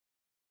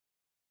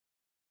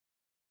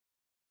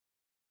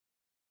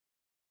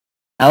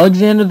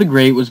Alexander the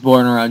Great was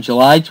born around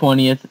July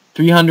 20th,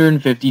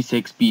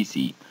 356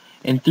 BC.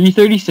 In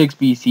 336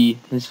 BC,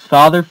 his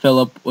father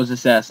Philip was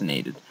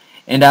assassinated,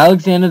 and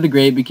Alexander the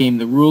Great became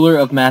the ruler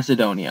of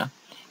Macedonia.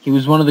 He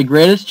was one of the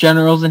greatest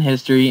generals in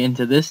history, and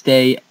to this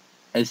day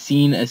is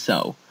seen as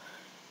so.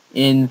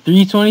 In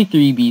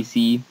 323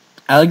 BC,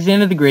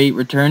 Alexander the Great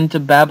returned to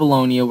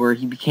Babylonia, where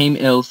he became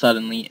ill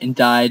suddenly and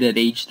died at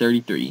age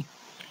 33.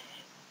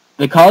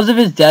 The cause of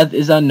his death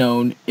is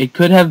unknown. It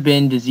could have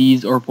been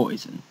disease or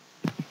poison.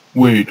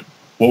 Wait,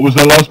 what was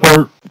that last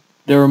part?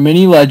 There were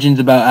many legends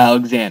about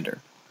Alexander,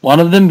 one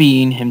of them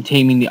being him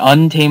taming the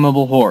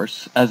untamable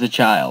horse as a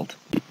child.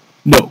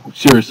 No,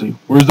 seriously,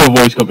 where's that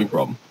voice coming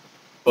from?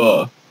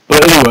 But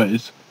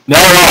anyways, now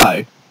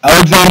I,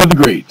 Alexander the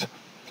Great,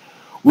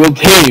 will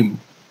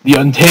tame the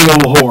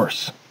untamable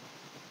horse,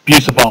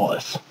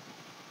 Bucephalus.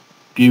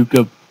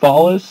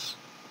 Bucephalus?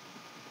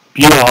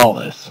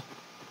 Bucephalus.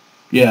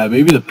 Yeah,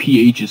 maybe the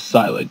PH is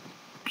silent.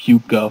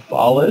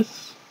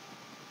 Bucephalus?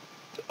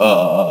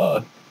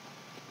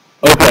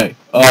 Okay,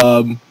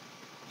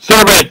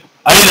 servant!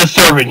 I need a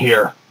servant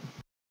here!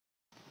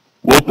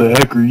 What the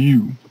heck are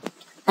you?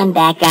 I'm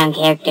background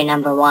character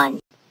number 1.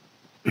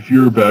 If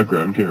you're a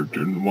background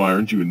character, then why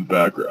aren't you in the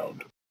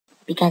background?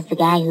 Because the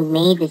guy who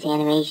made this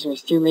animation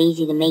was too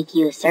lazy to make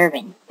you a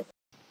servant.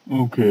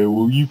 Okay,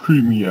 well you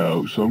creep me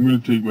out, so I'm gonna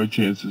take my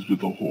chances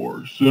with a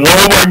horse. And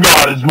oh my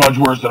god, it's much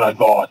worse than I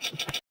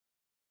thought!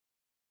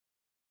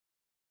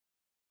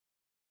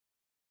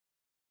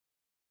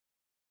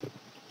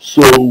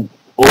 So,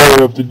 all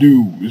I have to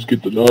do is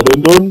get the knot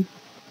undone?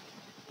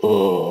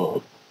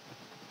 Go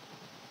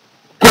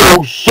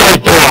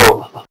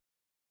cherector!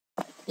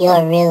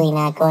 You're really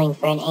not going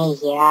for an A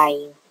here, are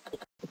you?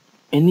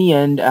 In the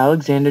end,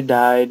 Alexander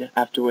died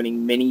after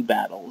winning many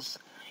battles.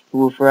 He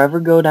will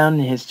forever go down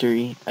in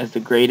history as the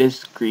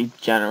greatest Greek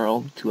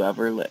general to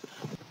ever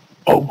live.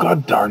 Oh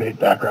god darn it,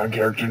 background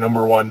character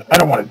number 1, I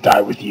don't want to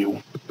die with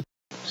you.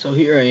 So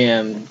here I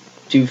am,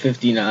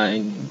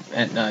 2:59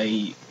 at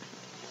night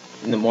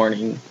in the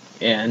morning,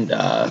 and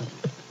I'm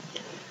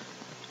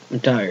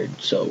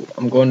tired, so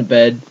I'm going to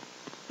bed.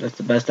 That's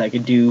the best I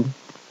could do.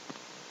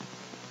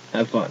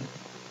 Have fun.